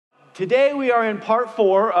Today we are in part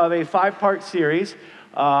 4 of a 5-part series.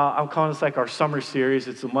 I'm calling this like our summer series.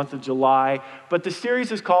 It's the month of July. But the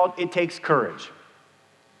series is called It Takes Courage.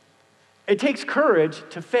 It takes courage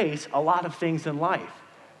to face a lot of things in life,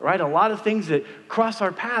 right? A lot of things that cross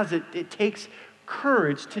our paths, it takes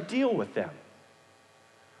courage to deal with them.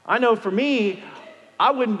 I know for me, I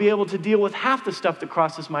wouldn't be able to deal with half the stuff that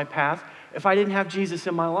crosses my path if I didn't have Jesus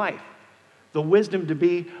in my life. The wisdom to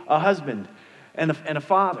be a husband and a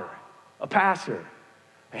father, a pastor,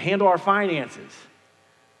 handle our finances,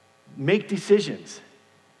 make decisions.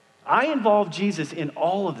 I involve Jesus in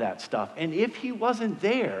all of that stuff. And if he wasn't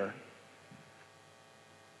there,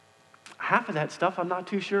 half of that stuff I'm not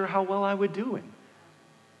too sure how well I would do in.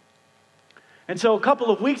 And so a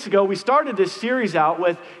couple of weeks ago, we started this series out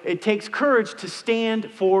with It Takes Courage to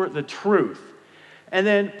Stand for the Truth. And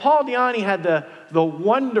then Paul Diani had the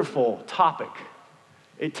wonderful topic,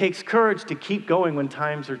 It Takes Courage to Keep Going When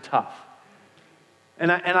Times Are Tough.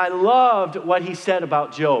 And I loved what he said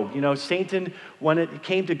about Job. You know, Satan, when it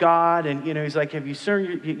came to God, and, you know, he's like, have you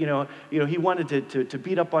seen, he wanted to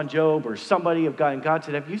beat up on Job or somebody of God. And God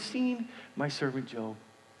said, have you seen my servant Job?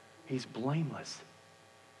 He's blameless.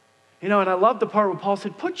 You know, and I love the part where Paul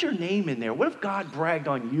said, put your name in there. What if God bragged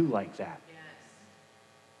on you like that? Yes.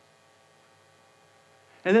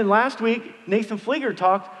 And then last week, Nathan Flieger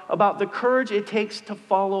talked about the courage it takes to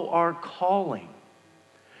follow our calling.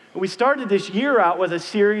 We started this year out with a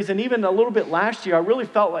series, and even a little bit last year, I really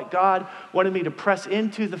felt like God wanted me to press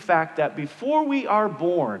into the fact that before we are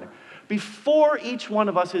born, before each one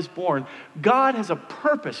of us is born, God has a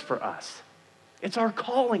purpose for us. It's our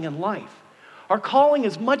calling in life. Our calling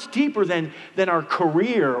is much deeper than our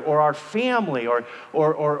career or our family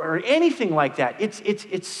or anything like that.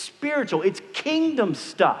 It's spiritual. It's kingdom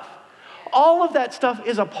stuff. All of that stuff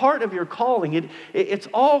is a part of your calling. It's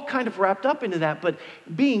all kind of wrapped up into that. But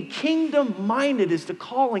being kingdom-minded is the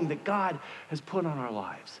calling that God has put on our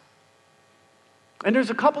lives. And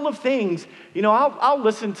there's a couple of things, you know, I'll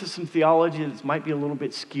listen to some theology that might be a little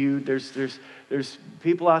bit skewed. There's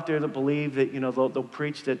people out there that believe that, you know, they'll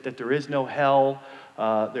preach that there is no hell.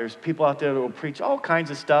 There's people out there that will preach all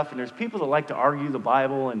kinds of stuff. And there's people that like to argue the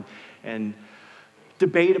Bible and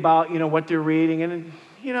debate about, you know, what they're reading. And,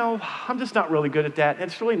 you know, I'm just not really good at that.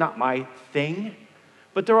 It's really not my thing.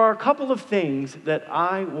 But there are a couple of things that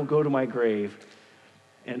I will go to my grave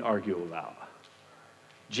and argue about.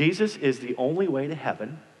 Jesus is the only way to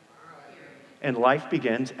heaven, and life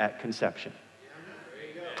begins at conception.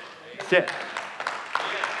 That's it.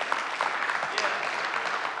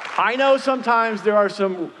 I know sometimes there are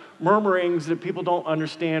some murmurings that people don't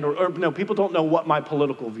understand, or no, people don't know what my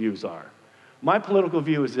political views are. My political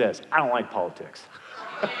view is this: I don't like politics.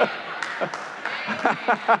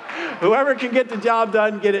 Whoever can get the job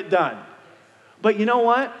done, get it done. But you know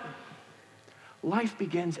what? Life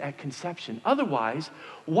begins at conception. Otherwise,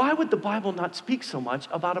 why would the Bible not speak so much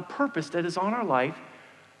about a purpose that is on our life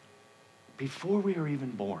before we are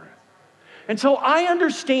even born? And so I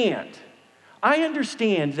understand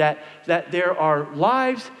that there are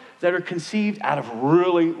lives that are conceived out of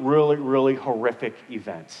really, really, really horrific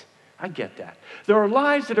events. I get that. There are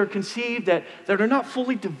lives that are conceived that are not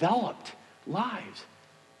fully developed lives.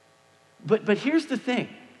 But here's the thing.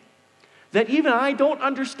 That even I don't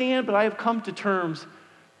understand, but I have come to terms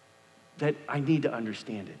that I need to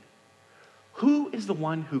understand it. Who is the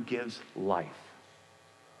one who gives life?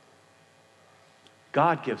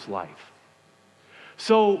 God gives life.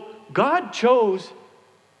 So God chose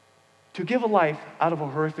to give a life out of a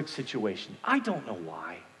horrific situation. I don't know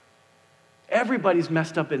why. Everybody's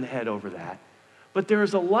messed up in the head over that. But there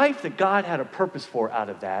is a life that God had a purpose for out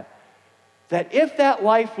of that if that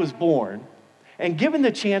life was born and given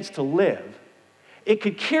the chance to live, it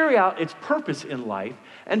could carry out its purpose in life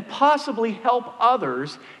and possibly help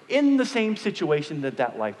others in the same situation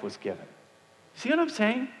that life was given. See what I'm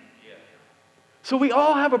saying? Yeah. So we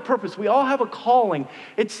all have a purpose. We all have a calling.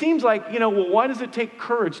 It seems like, you know, well, why does it take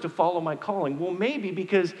courage to follow my calling? Well, maybe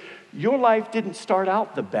because your life didn't start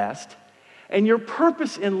out the best. And your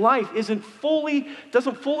purpose in life doesn't fully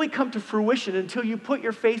come to fruition until you put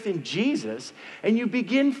your faith in Jesus and you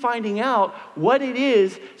begin finding out what it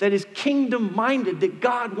is that is kingdom-minded that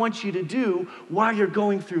God wants you to do while you're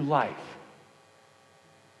going through life.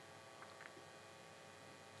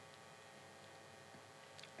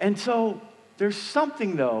 And so there's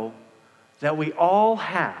something, though, that we all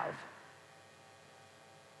have,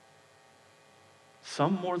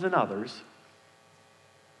 some more than others,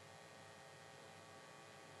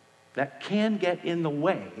 that can get in the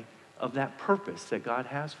way of that purpose that God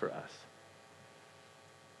has for us.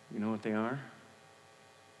 You know what they are?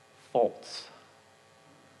 Faults.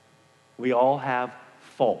 We all have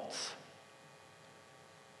faults.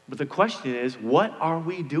 But the question is, what are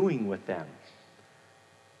we doing with them?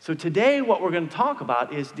 So today, what we're going to talk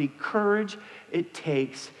about is the courage it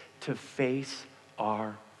takes to face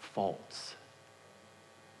our faults.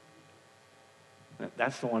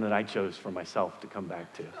 That's the one that I chose for myself to come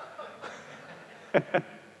back to.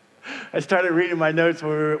 I started reading my notes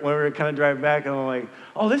when we were kind of driving back, and I'm like,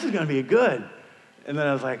 oh, this is going to be good. And then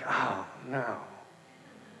I was like, oh, no.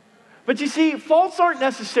 But you see, faults aren't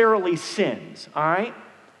necessarily sins, all right?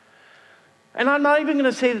 And I'm not even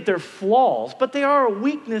going to say that they're flaws, but they are a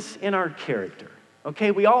weakness in our character.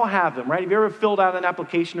 Okay, we all have them, right? Have you ever filled out an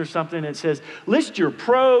application or something and it says, list your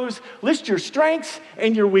pros, list your strengths,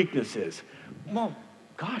 and your weaknesses? Well,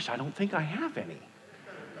 gosh, I don't think I have any.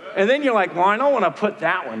 And then you're like, well, I don't want to put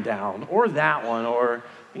that one down or that one or,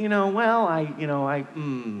 don't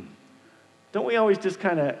we always just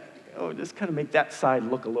kind of make that side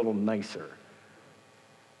look a little nicer?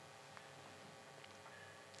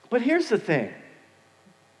 But here's the thing.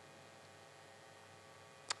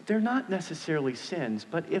 They're not necessarily sins,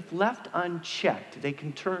 but if left unchecked, they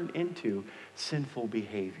can turn into sinful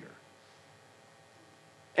behavior.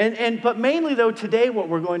 But mainly, though, today what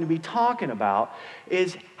we're going to be talking about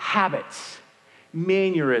is habits,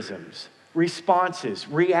 mannerisms, responses,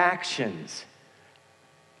 reactions,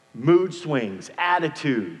 mood swings,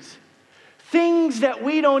 attitudes, things that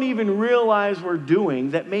we don't even realize we're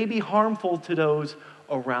doing that may be harmful to those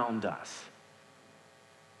around us.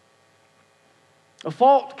 A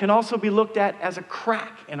fault can also be looked at as a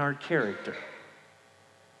crack in our character.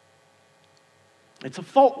 It's a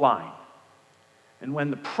fault line. And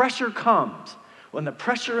when the pressure comes, when the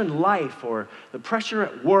pressure in life or the pressure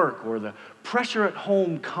at work or the pressure at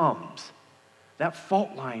home comes, that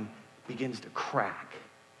fault line begins to crack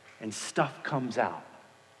and stuff comes out,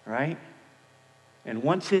 right? And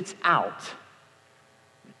once it's out,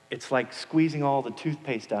 it's like squeezing all the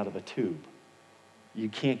toothpaste out of a tube. You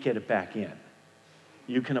can't get it back in.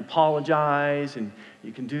 You can apologize and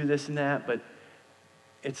you can do this and that, but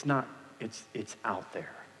it's out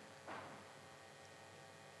there.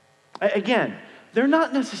 Again, they're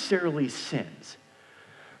not necessarily sins.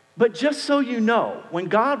 But just so you know, when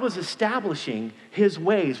God was establishing his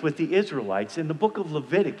ways with the Israelites in the book of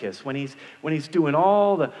Leviticus, when he's doing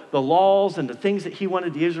all the laws and the things that he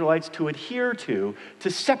wanted the Israelites to adhere to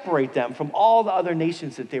separate them from all the other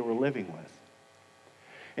nations that they were living with.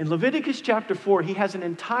 In Leviticus chapter 4, he has an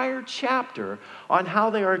entire chapter on how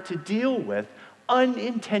they are to deal with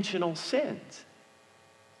unintentional sins.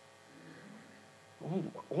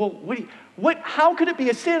 Well, how could it be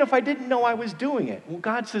a sin if I didn't know I was doing it? Well,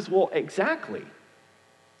 God says, well, exactly.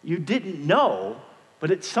 You didn't know,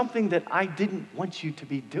 but it's something that I didn't want you to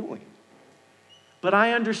be doing. But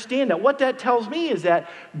I understand that. What that tells me is that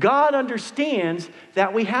God understands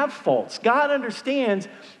that we have faults. God understands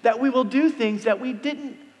that we will do things that we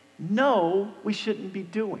didn't know we shouldn't be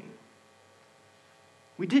doing.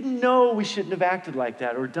 We didn't know we shouldn't have acted like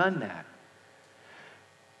that or done that.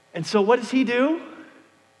 And so what does he do?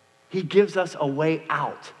 He gives us a way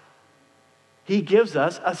out. He gives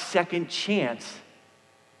us a second chance.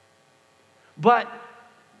 But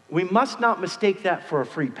we must not mistake that for a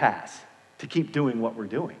free pass to keep doing what we're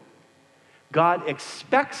doing. God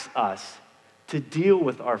expects us to deal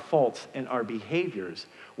with our faults and our behaviors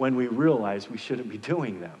when we realize we shouldn't be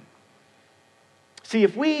doing them. See,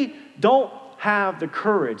 if we don't have the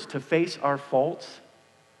courage to face our faults,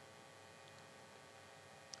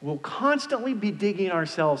 we'll constantly be digging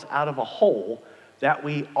ourselves out of a hole that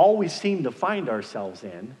we always seem to find ourselves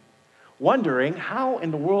in, wondering, how in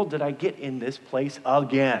the world did I get in this place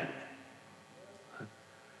again?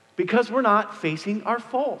 Because we're not facing our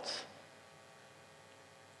faults.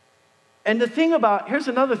 And here's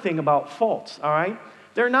another thing about faults, all right?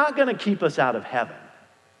 They're not going to keep us out of heaven,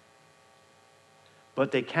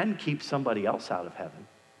 but they can keep somebody else out of heaven.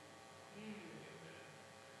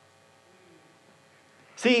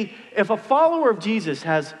 See, if a follower of Jesus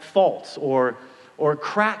has faults or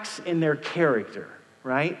cracks in their character,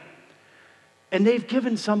 right? And they've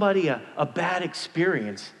given somebody a bad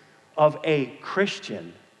experience of a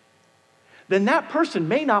Christian, then that person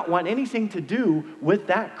may not want anything to do with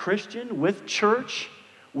that Christian, with church,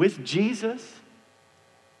 with Jesus.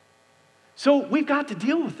 So we've got to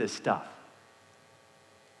deal with this stuff.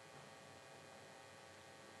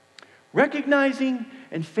 Recognizing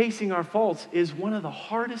and facing our faults is one of the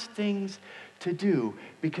hardest things to do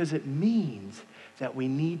because it means that we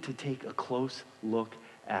need to take a close look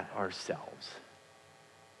at ourselves.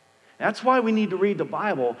 That's why we need to read the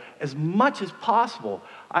Bible as much as possible.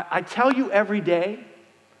 I tell you every day,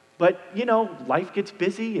 But, life gets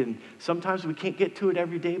busy, and sometimes we can't get to it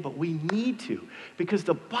every day, but we need to, because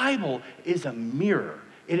the Bible is a mirror.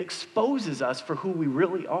 It exposes us for who we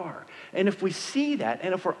really are. And if we see that,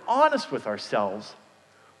 and if we're honest with ourselves,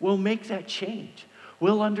 we'll make that change.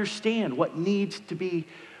 We'll understand what needs to be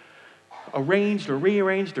arranged or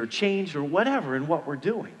rearranged or changed or whatever in what we're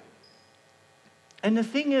doing. And the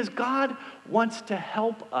thing is, God wants to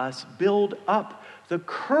help us build up the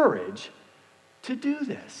courage to do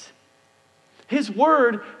this. His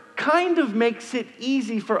word kind of makes it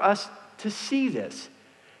easy for us to see this.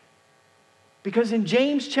 Because in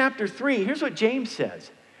James chapter 3, here's what James says.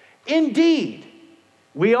 Indeed,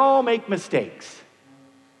 we all make mistakes.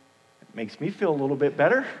 It makes me feel a little bit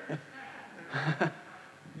better.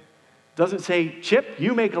 Doesn't say, Chip,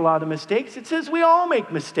 you make a lot of mistakes. It says we all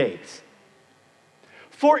make mistakes.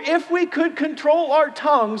 For if we could control our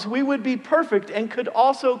tongues, we would be perfect and could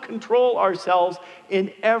also control ourselves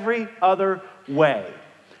in every other way.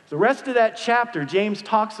 The rest of that chapter, James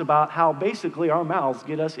talks about how basically our mouths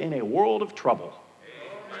get us in a world of trouble.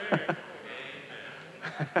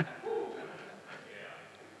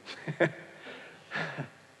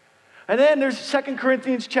 And then there's 2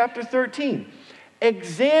 Corinthians chapter 13.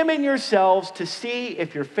 Examine yourselves to see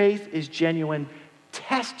if your faith is genuine.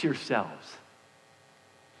 Test yourselves.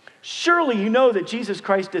 Surely you know that Jesus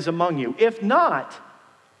Christ is among you. If not,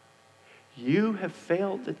 you have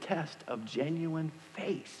failed the test of genuine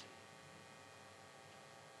faith.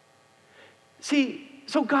 See,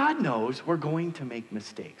 so God knows we're going to make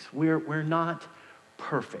mistakes. We're not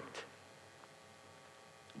perfect.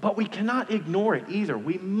 But we cannot ignore it either.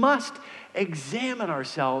 We must examine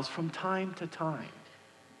ourselves from time to time.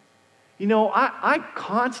 I am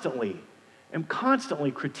constantly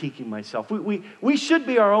critiquing myself. We should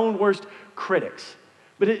be our own worst critics.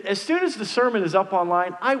 But as soon as the sermon is up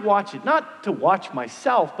online, I watch it, not to watch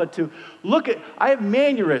myself, but to look at, I have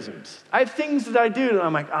mannerisms. I have things that I do, and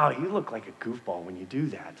I'm like, oh, you look like a goofball when you do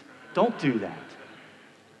that. Don't do that.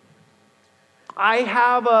 I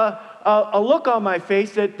have a look on my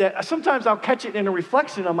face that sometimes I'll catch it in a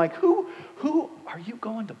reflection. I'm like, who are you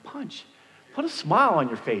going to punch? Put a smile on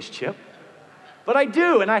your face, Chip. But I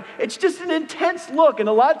do, and it's just an intense look. And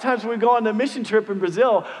a lot of times when we go on the mission trip in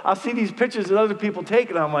Brazil, I'll see these pictures that other people take,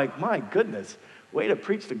 and I'm like, my goodness, way to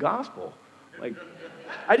preach the gospel. Like,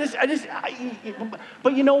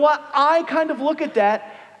 but you know what? I kind of look at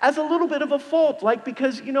that as a little bit of a fault,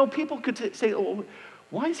 because, people could say, oh,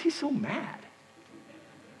 why is he so mad?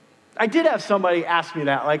 I did have somebody ask me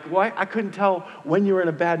that, why I couldn't tell when you were in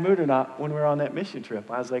a bad mood or not when we were on that mission trip.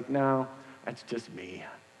 I was like, no, that's just me.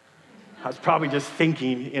 I was probably just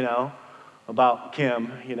thinking, about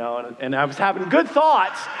Kim, and I was having good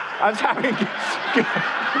thoughts. I was having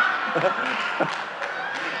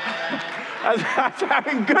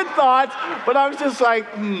good thoughts, but I was just like,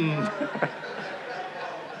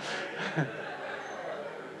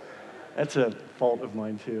 That's a fault of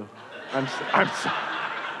mine too. I'm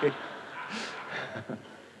sorry.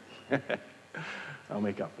 I'll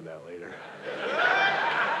make up for that later.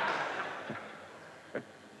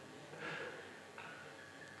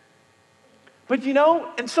 But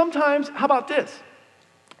and sometimes, how about this?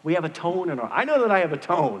 We have a tone in I know that I have a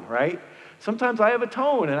tone, right? Sometimes I have a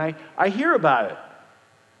tone, and I hear about it,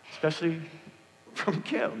 especially from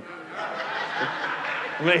Kim.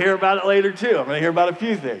 I'm going to hear about it later, too. I'm going to hear about a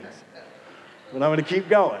few things. But I'm going to keep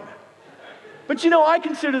going. But I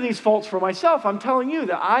consider these faults for myself. I'm telling you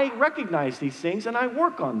that I recognize these things, and I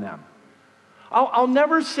work on them. I'll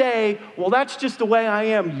never say, well, that's just the way I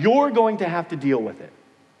am. You're going to have to deal with it.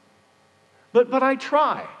 But I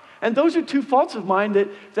try. And those are two faults of mine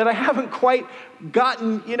that I haven't quite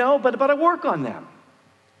gotten, but I work on them.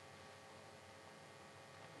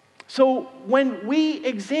 So when we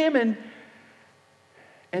examine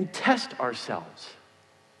and test ourselves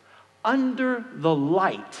under the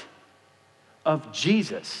light of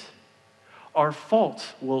Jesus, our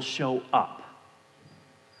faults will show up.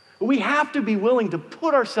 We have to be willing to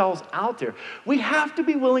put ourselves out there. We have to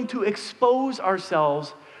be willing to expose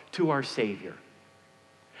ourselves to our Savior.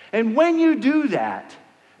 And when you do that,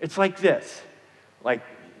 it's like this.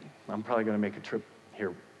 I'm probably going to make a trip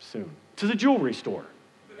here soon to the jewelry store.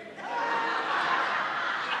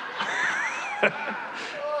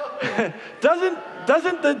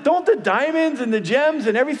 Don't the diamonds and the gems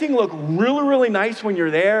and everything look really, really nice when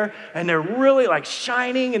you're there, and they're really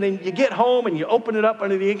shining, and then you get home and you open it up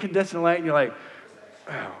under the incandescent light and you're like,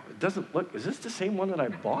 oh, it doesn't look, is this the same one that I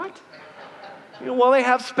bought? Well, they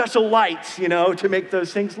have special lights, to make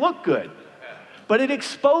those things look good. But it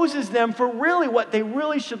exposes them for really what they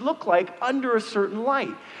really should look like under a certain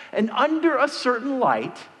light. And under a certain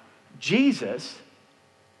light, Jesus,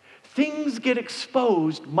 things get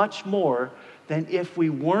exposed much more than if we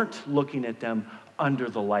weren't looking at them under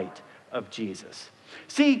the light of Jesus.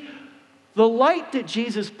 See, the light that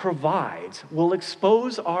Jesus provides will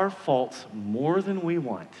expose our faults more than we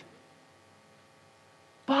want.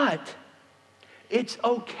 But it's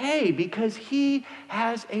okay because he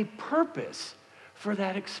has a purpose for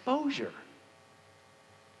that exposure.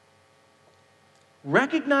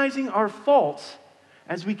 Recognizing our faults,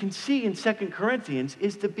 as we can see in 2 Corinthians,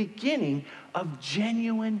 is the beginning of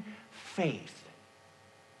genuine faith.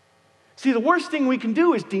 See, the worst thing we can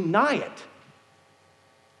do is deny it.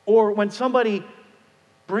 Or when somebody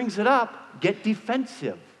brings it up, get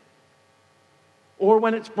defensive. Or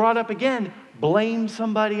when it's brought up again, blame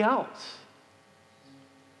somebody else.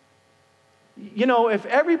 You know, if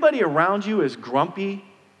everybody around you is grumpy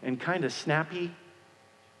and kind of snappy,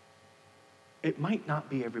 it might not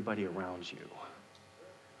be everybody around you.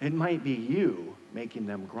 It might be you making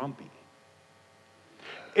them grumpy.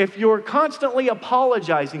 If you're constantly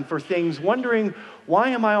apologizing for things, wondering, why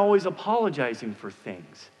am I always apologizing for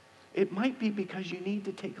things? It might be because you need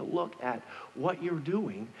to take a look at what you're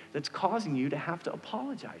doing that's causing you to have to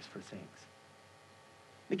apologize for things.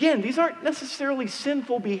 Again, these aren't necessarily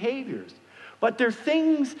sinful behaviors, but they're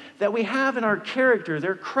things that we have in our character.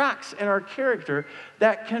 They're cracks in our character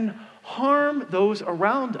that can harm those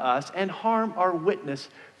around us and harm our witness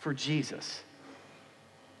for Jesus.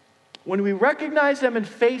 When we recognize them and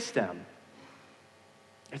face them,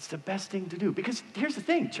 it's the best thing to do. Because here's the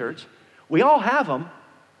thing, church. We all have them.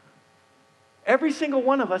 Every single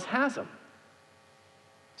one of us has them.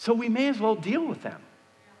 So we may as well deal with them.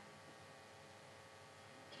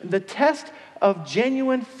 The test of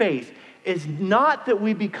genuine faith is not that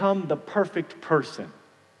we become the perfect person.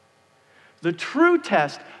 The true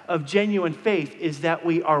test of genuine faith is that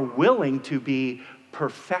we are willing to be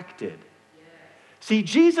perfected. See,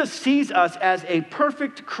 Jesus sees us as a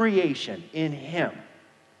perfect creation in him.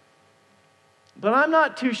 But I'm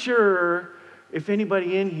not too sure if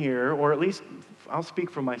anybody in here, or at least I'll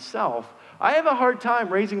speak for myself, I have a hard time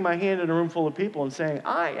raising my hand in a room full of people and saying,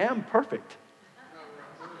 I am perfect.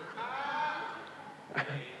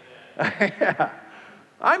 Yeah,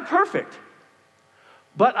 I'm perfect.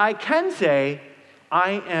 But I can say,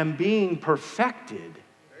 I am being perfected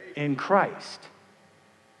in Christ.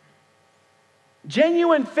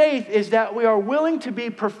 Genuine faith is that we are willing to be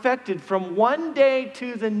perfected from one day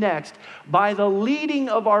to the next by the leading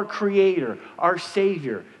of our Creator, our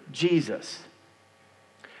Savior, Jesus.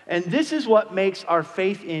 And this is what makes our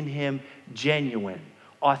faith in him genuine,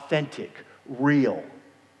 authentic, real.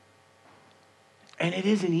 And it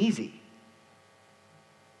isn't easy.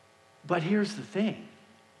 But here's the thing.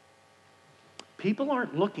 People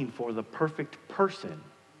aren't looking for the perfect person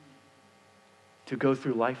to go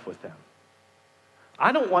through life with them.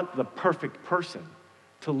 I don't want the perfect person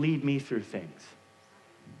to lead me through things.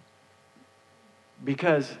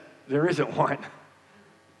 Because there isn't one.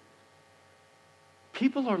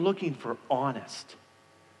 People are looking for honest.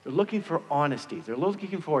 They're looking for honesty. They're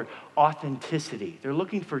looking for authenticity. They're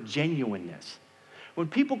looking for genuineness. When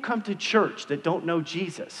people come to church that don't know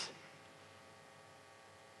Jesus,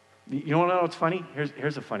 you want to know what's funny?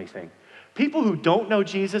 Here's a funny thing. People who don't know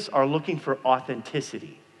Jesus are looking for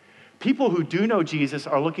authenticity. People who do know Jesus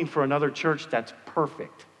are looking for another church that's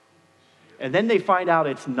perfect. And then they find out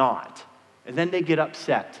it's not. And then they get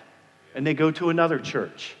upset. And they go to another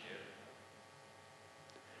church.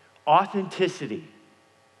 Authenticity,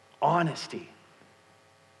 honesty.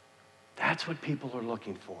 That's what people are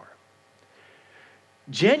looking for.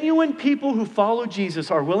 Genuine people who follow Jesus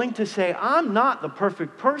are willing to say, I'm not the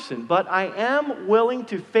perfect person, but I am willing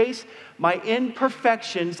to face my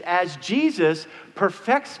imperfections as Jesus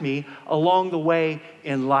perfects me along the way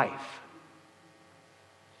in life.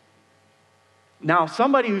 Now,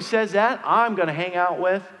 somebody who says that, I'm going to hang out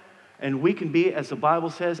with, and we can be, as the Bible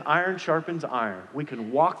says, iron sharpens iron. We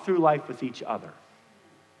can walk through life with each other.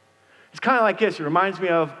 It's kind of like this. It reminds me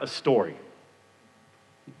of a story.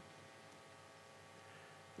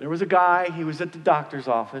 There was a guy, he was at the doctor's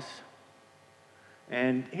office,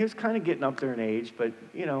 and he was kind of getting up there in age, but,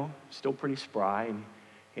 you know, still pretty spry, and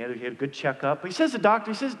he had a good checkup. He says to the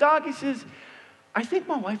doctor, Doc, I think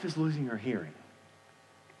my wife is losing her hearing.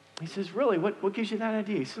 He says, really, what gives you that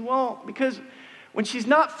idea? He said, well, because when she's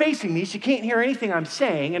not facing me, she can't hear anything I'm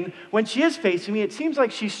saying, and when she is facing me, it seems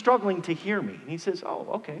like she's struggling to hear me. And he says, oh,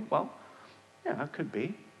 okay, well, yeah, that could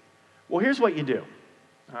be. Well, here's what you do,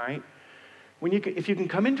 all right? if you can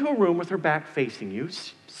come into a room with her back facing you,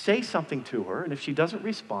 say something to her, and if she doesn't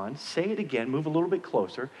respond, say it again, move a little bit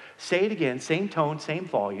closer, say it again, same tone, same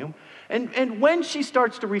volume, and when she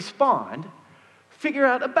starts to respond, figure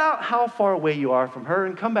out about how far away you are from her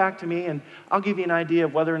and come back to me, and I'll give you an idea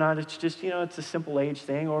of whether or not it's just, it's a simple age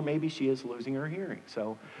thing, or maybe she is losing her hearing.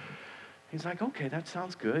 So he's like, okay, that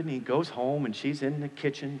sounds good. And he goes home, and she's in the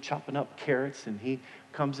kitchen chopping up carrots, and he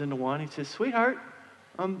comes into one. He says, sweetheart,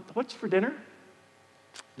 what's for dinner?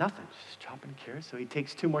 Nothing, just chopping carrots. So he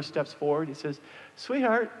takes 2 more steps forward. He says,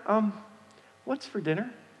 sweetheart, what's for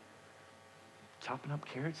dinner? Chopping up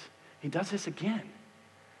carrots. He does this again.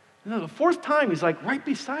 And then the 4th time, he's like right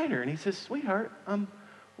beside her, and he says, sweetheart,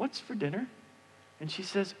 what's for dinner? And she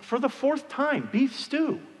says, for the 4th time, beef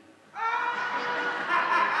stew.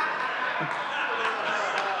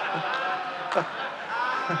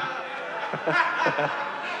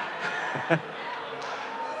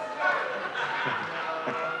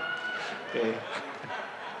 Okay.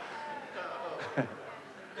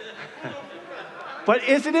 But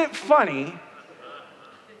isn't it funny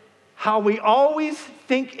how we always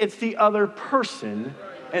think it's the other person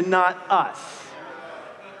and not us?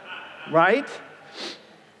 Right?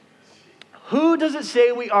 Who does it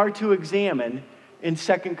say we are to examine in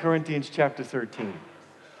 2 Corinthians chapter 13?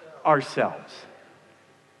 Ourselves.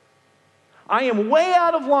 I am way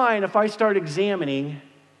out of line if I start examining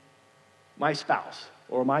my spouse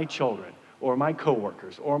or my children or my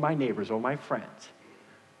coworkers or my neighbors or my friends.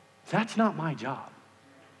 That's not my job.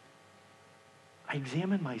 I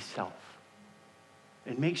examine myself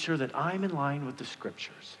and make sure that I'm in line with the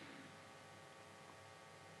Scriptures.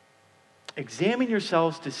 Examine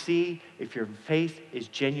yourselves to see if your faith is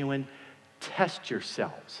genuine. Test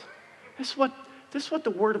yourselves. This is what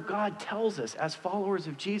the Word of God tells us as followers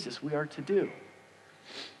of Jesus we are to do.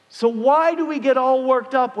 So why do we get all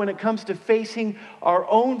worked up when it comes to facing our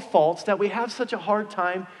own faults that we have such a hard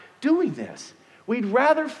time doing this? We'd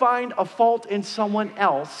rather find a fault in someone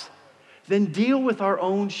else than deal with our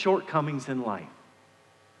own shortcomings in life.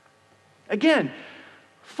 Again,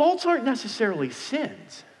 faults aren't necessarily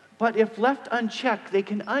sins, but if left unchecked, they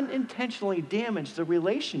can unintentionally damage the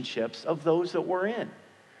relationships of those that we're in,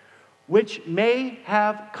 which may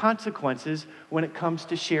have consequences when it comes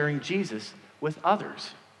to sharing Jesus with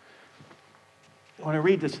others. I want to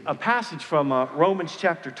read a passage from Romans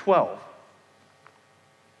chapter 12.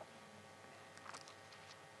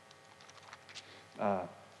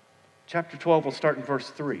 Chapter 12, we'll start in verse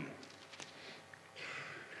 3.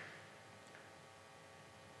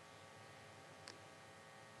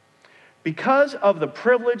 Because of the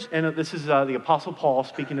privilege, and this is the Apostle Paul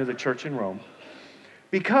speaking to the church in Rome.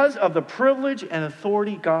 Because of the privilege and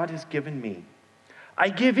authority God has given me, I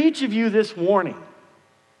give each of you this warning.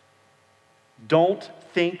 Don't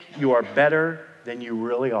think you are better than you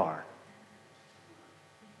really are.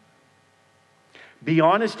 Be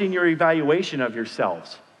honest in your evaluation of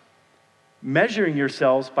yourselves, measuring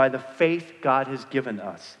yourselves by the faith God has given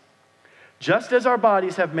us. Just as our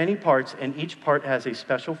bodies have many parts and each part has a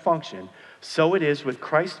special function, so it is with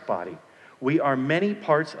Christ's body. We are many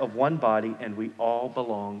parts of one body, and we all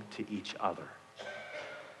belong to each other.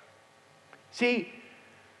 See,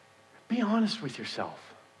 be honest with yourself.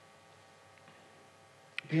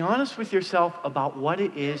 Be honest with yourself about what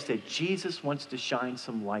it is that Jesus wants to shine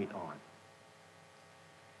some light on.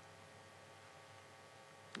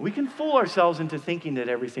 We can fool ourselves into thinking that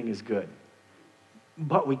everything is good,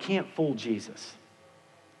 but we can't fool Jesus.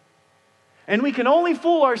 And we can only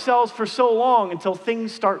fool ourselves for so long until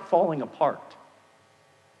things start falling apart.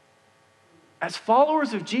 As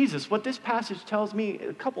followers of Jesus, what this passage tells me,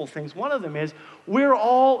 a couple of things. One of them is, we're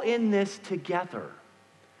all in this together.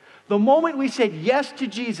 The moment we said yes to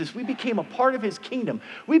Jesus, we became a part of his kingdom.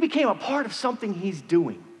 We became a part of something he's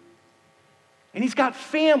doing. And he's got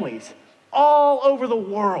families all over the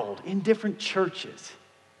world in different churches.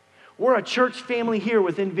 We're a church family here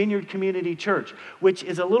within Vineyard Community Church, which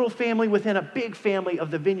is a little family within a big family of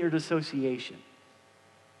the Vineyard Association.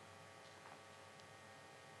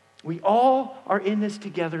 We all are in this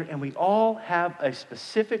together, and we all have a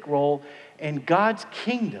specific role in God's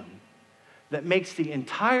kingdom that makes the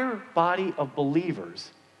entire body of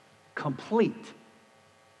believers complete.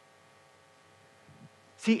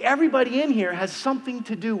 See, everybody in here has something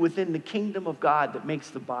to do within the kingdom of God that makes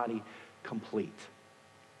the body complete.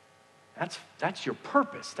 That's your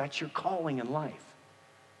purpose. That's your calling in life.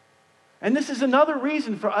 And this is another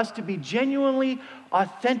reason for us to be genuinely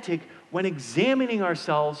authentic when examining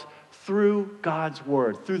ourselves through God's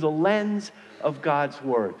Word, through the lens of God's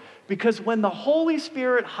Word. Because when the Holy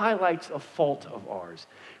Spirit highlights a fault of ours,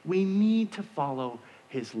 we need to follow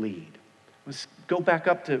his lead. Let's go back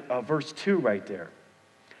up to verse 2 right there.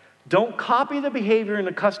 Don't copy the behavior and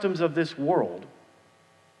the customs of this world,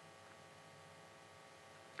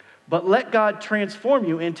 but let God transform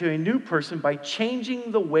you into a new person by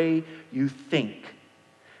changing the way you think.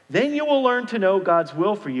 Then you will learn to know God's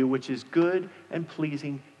will for you, which is good and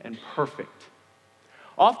pleasing and perfect.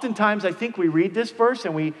 Oftentimes, I think we read this verse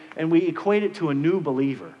and we equate it to a new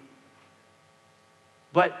believer.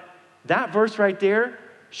 But that verse right there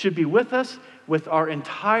should be with us with our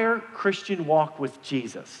entire Christian walk with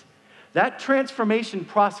Jesus. That transformation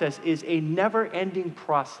process is a never-ending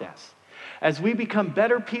process. As we become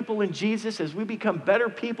better people in Jesus, as we become better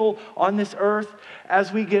people on this earth,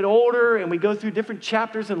 as we get older and we go through different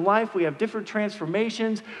chapters in life, we have different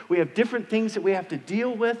transformations, we have different things that we have to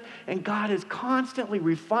deal with, and God is constantly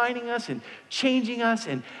refining us and changing us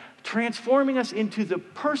and transforming us into the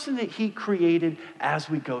person that He created as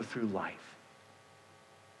we go through life.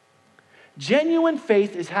 Genuine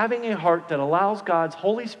faith is having a heart that allows God's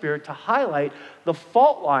Holy Spirit to highlight the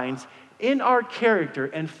fault lines in our character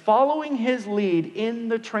and following His lead in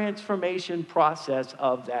the transformation process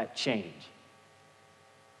of that change.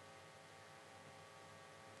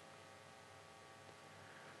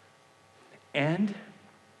 And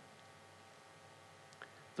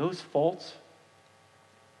those faults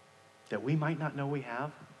that we might not know we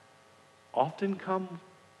have often come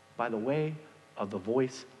by the way of the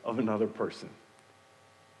voice of another person.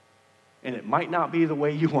 And it might not be the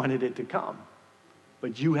way you wanted it to come,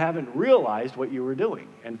 but you haven't realized what you were doing.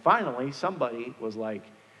 And finally, somebody was like,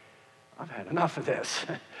 I've had enough of this.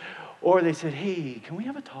 Or they said, hey, can we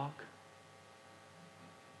have a talk?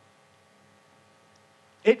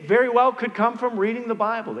 It very well could come from reading the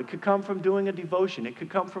Bible. It could come from doing a devotion. It could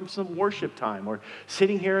come from some worship time or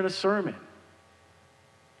sitting here in a sermon.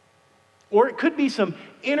 Or it could be some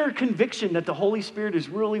inner conviction that the Holy Spirit is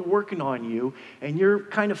really working on you and you're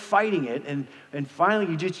kind of fighting it, and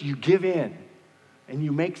finally you give in and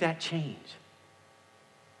you make that change.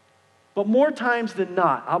 But more times than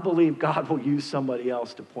not, I believe God will use somebody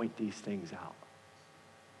else to point these things out,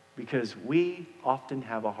 because we often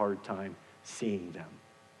have a hard time seeing them.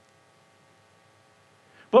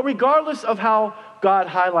 But regardless of how God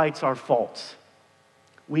highlights our faults,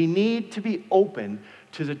 we need to be open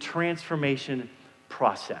to the transformation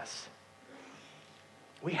process.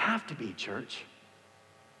 We have to be, church.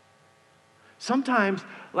 Sometimes,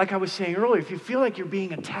 like I was saying earlier, if you feel like you're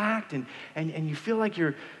being attacked and you feel like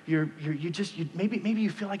maybe you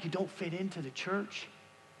feel like you don't fit into the church,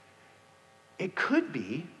 it could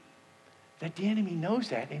be that the enemy knows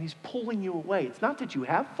that and he's pulling you away. It's not that you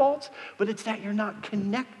have faults, but it's that you're not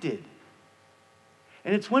connected.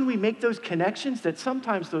 And it's when we make those connections that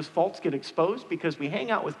sometimes those faults get exposed, because we hang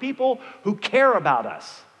out with people who care about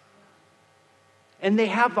us. And they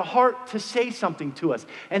have the heart to say something to us.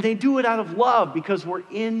 And they do it out of love because we're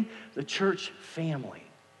in the church family.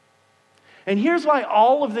 And here's why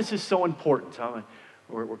all of this is so important.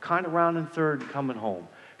 We're kind of rounding third and coming home.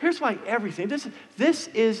 Here's why everything, this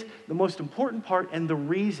is the most important part and the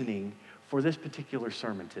reasoning for this particular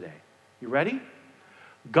sermon today. You ready?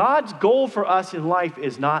 God's goal for us in life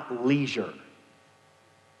is not leisure.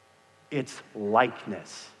 It's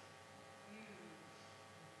likeness.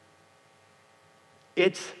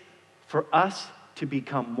 It's for us to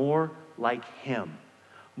become more like Him,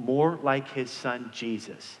 more like His Son,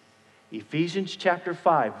 Jesus. Ephesians chapter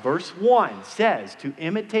 5, verse 1 says to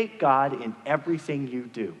imitate God in everything you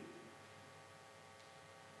do.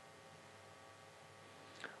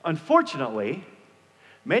 Unfortunately,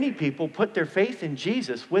 many people put their faith in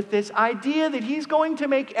Jesus with this idea that He's going to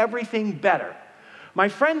make everything better. My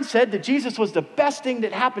friend said that Jesus was the best thing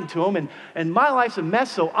that happened to him, and my life's a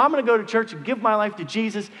mess, so I'm going to go to church and give my life to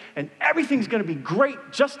Jesus, and everything's going to be great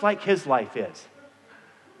just like His life is.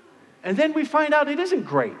 And then we find out it isn't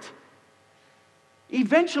great.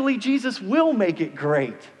 Eventually, Jesus will make it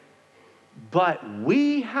great, but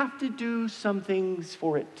we have to do some things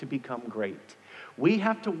for it to become great. We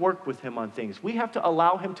have to work with Him on things. We have to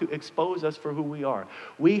allow Him to expose us for who we are.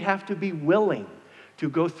 We have to be willing to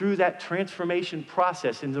go through that transformation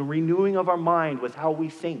process and the renewing of our mind with how we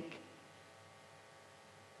think.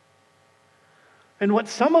 And what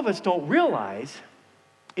some of us don't realize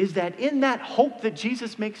is that in that hope that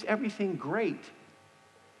Jesus makes everything great,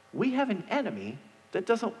 we have an enemy that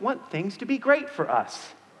doesn't want things to be great for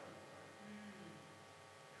us,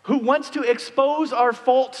 who wants to expose our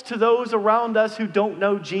faults to those around us who don't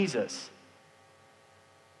know Jesus.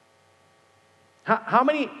 How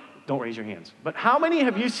many, don't raise your hands, but how many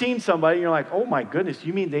have you seen somebody and you're like, oh my goodness,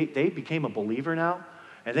 you mean they became a believer now?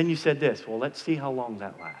 And then you said this, well, let's see how long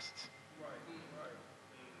that lasts.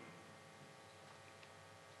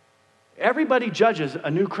 Everybody judges a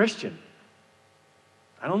new Christian.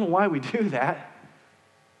 I don't know why we do that.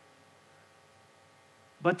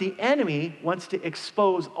 But the enemy wants to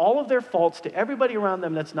expose all of their faults to everybody around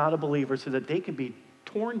them that's not a believer so that they can be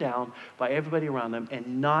torn down by everybody around them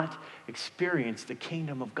and not experience the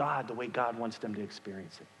kingdom of God the way God wants them to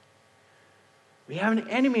experience it. We have an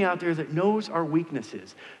enemy out there that knows our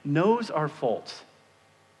weaknesses, knows our faults,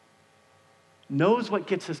 knows what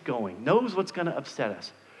gets us going, knows what's going to upset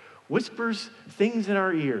us, whispers things in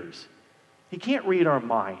our ears. He can't read our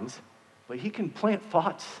minds, but he can plant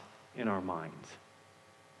thoughts in our minds.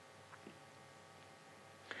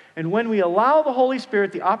 And when we allow the Holy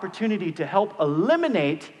Spirit the opportunity to help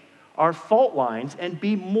eliminate our fault lines and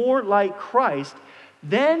be more like Christ,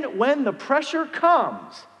 then when the pressure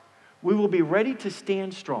comes, we will be ready to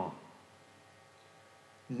stand strong,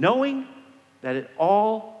 knowing that it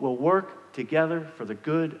all will work together for the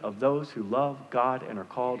good of those who love God and are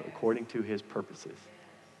called according to his purposes.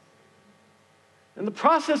 And the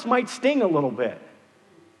process might sting a little bit.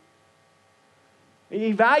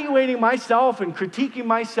 Evaluating myself and critiquing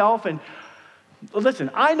myself. And listen,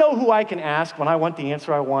 I know who I can ask when I want the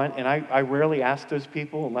answer I want, and I rarely ask those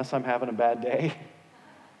people unless I'm having a bad day.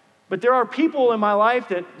 But there are people in my life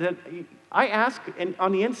that I ask, and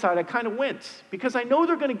on the inside I kind of wince because I know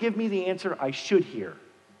they're going to give me the answer I should hear.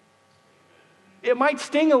 It might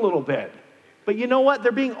sting a little bit, but you know what?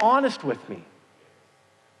 They're being honest with me.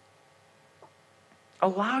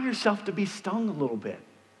 Allow yourself to be stung a little bit.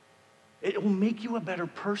 It will make you a better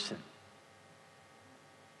person.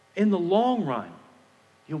 In the long run,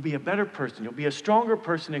 you'll be a better person. You'll be a stronger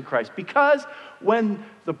person in Christ. Because when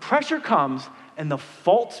the pressure comes and the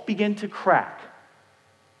faults begin to crack,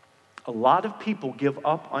 a lot of people give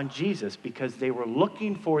up on Jesus because they were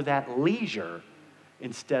looking for that leisure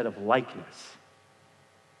instead of likeness.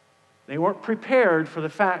 They weren't prepared for the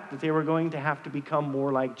fact that they were going to have to become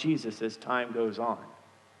more like Jesus as time goes on.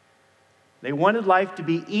 They wanted life to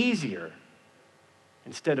be easier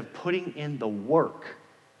instead of putting in the work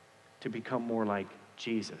to become more like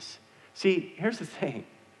Jesus. See, here's the thing.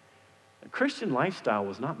 A Christian lifestyle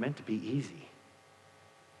was not meant to be easy.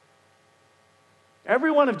 Every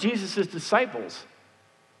one of Jesus' disciples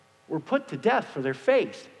were put to death for their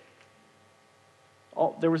faith.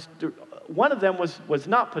 One of them was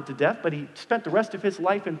not put to death, but he spent the rest of his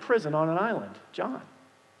life in prison on an island, John.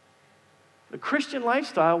 The Christian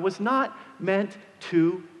lifestyle was not meant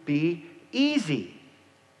to be easy.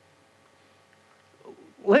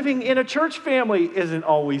 Living in a church family isn't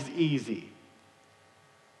always easy.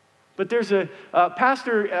 But there's a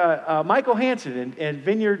pastor, Michael Hansen, in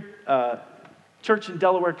Vineyard Church in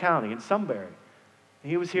Delaware County, in Sunbury.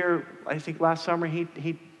 He was here, I think, last summer.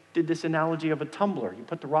 He did this analogy of a tumbler. You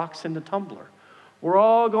put the rocks in the tumbler. We're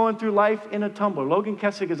all going through life in a tumbler. Logan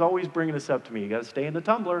Kessick is always bringing this up to me. You got to stay in the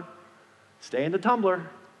tumbler. Stay in the tumbler.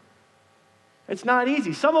 It's not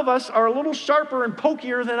easy. Some of us are a little sharper and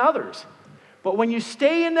pokier than others. But when you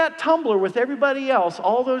stay in that tumbler with everybody else,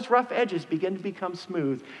 all those rough edges begin to become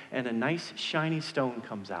smooth and a nice shiny stone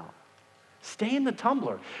comes out. Stay in the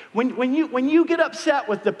tumbler. When you get upset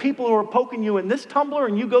with the people who are poking you in this tumbler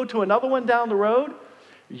and you go to another one down the road,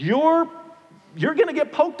 you're going to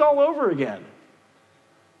get poked all over again.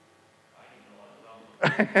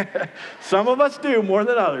 Some of us do more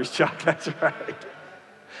than others, Chuck. That's right.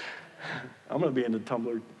 I'm going to be in the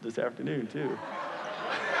tumbler this afternoon, too.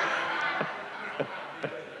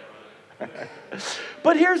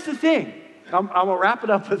 But here's the thing. I'm going to wrap it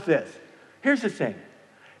up with this. Here's the thing.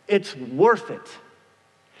 It's worth it.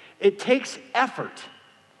 It takes effort.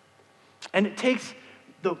 And it takes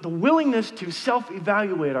the willingness to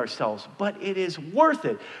self-evaluate ourselves. But it is worth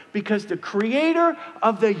it because the creator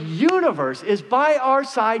of the universe is by our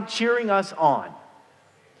side cheering us on.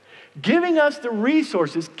 Giving us the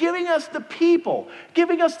resources, giving us the people,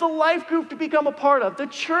 giving us the life group to become a part of, the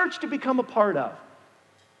church to become a part of.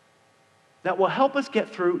 That will help us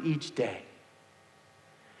get through each day.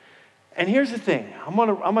 And here's the thing. I'm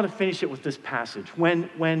gonna finish it with this passage. When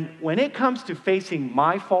it comes to facing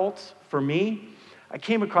my faults for me, I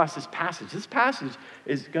came across this passage. This passage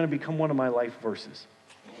is going to become one of my life verses.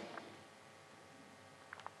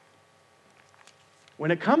 When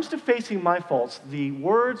it comes to facing my faults, the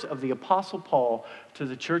words of the Apostle Paul to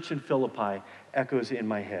the church in Philippi echoes in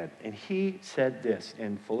my head. And he said this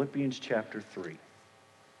in Philippians chapter 3.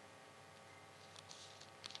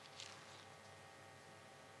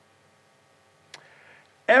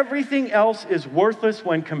 Everything else is worthless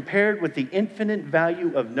when compared with the infinite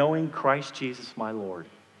value of knowing Christ Jesus my Lord.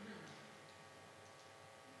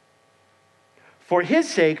 For his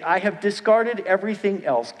sake, I have discarded everything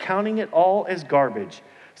else, counting it all as garbage,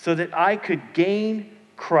 so that I could gain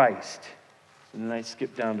Christ. And then I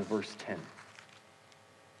skip down to verse 10.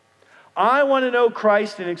 I want to know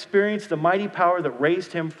Christ and experience the mighty power that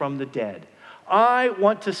raised him from the dead. I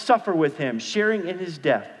want to suffer with him, sharing in his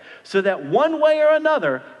death, so that one way or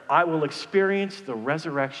another, I will experience the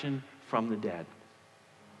resurrection from the dead.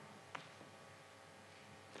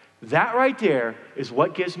 That right there is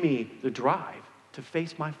what gives me the drive to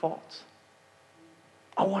face my faults.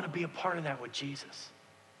 I want to be a part of that with Jesus.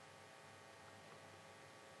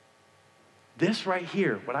 This right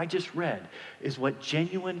here, what I just read, is what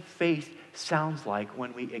genuine faith sounds like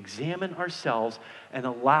when we examine ourselves and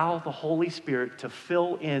allow the Holy Spirit to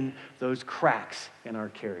fill in those cracks in our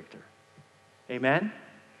character. Amen?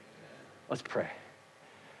 Let's pray.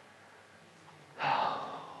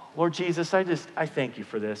 Lord Jesus, I thank you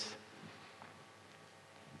for this.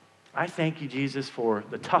 I thank you, Jesus, for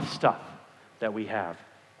the tough stuff that we have.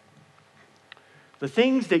 The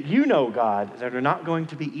things that you know, God, that are not going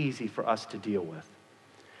to be easy for us to deal with.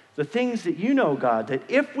 The things that you know, God, that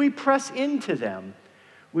if we press into them,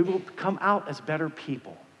 we will come out as better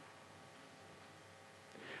people.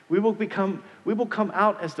 We will come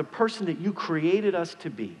out as the person that you created us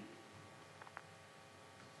to be.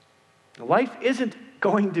 Life isn't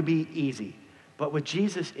going to be easy, but with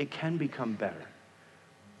Jesus, it can become better.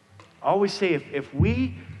 I always say if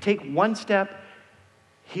we take one step,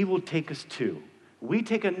 he will take us two. We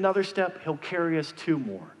take another step, he'll carry us two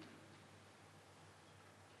more.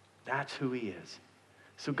 That's who he is.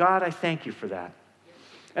 So God, I thank you for that.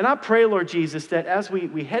 And I pray, Lord Jesus, that as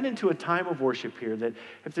we head into a time of worship here, that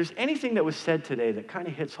if there's anything that was said today that kind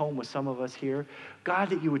of hits home with some of us here,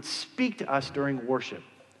 God, that you would speak to us during worship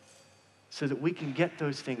so that we can get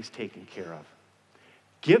those things taken care of.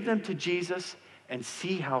 Give them to Jesus and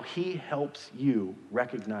see how he helps you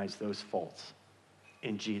recognize those faults.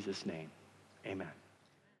 In Jesus' name, amen.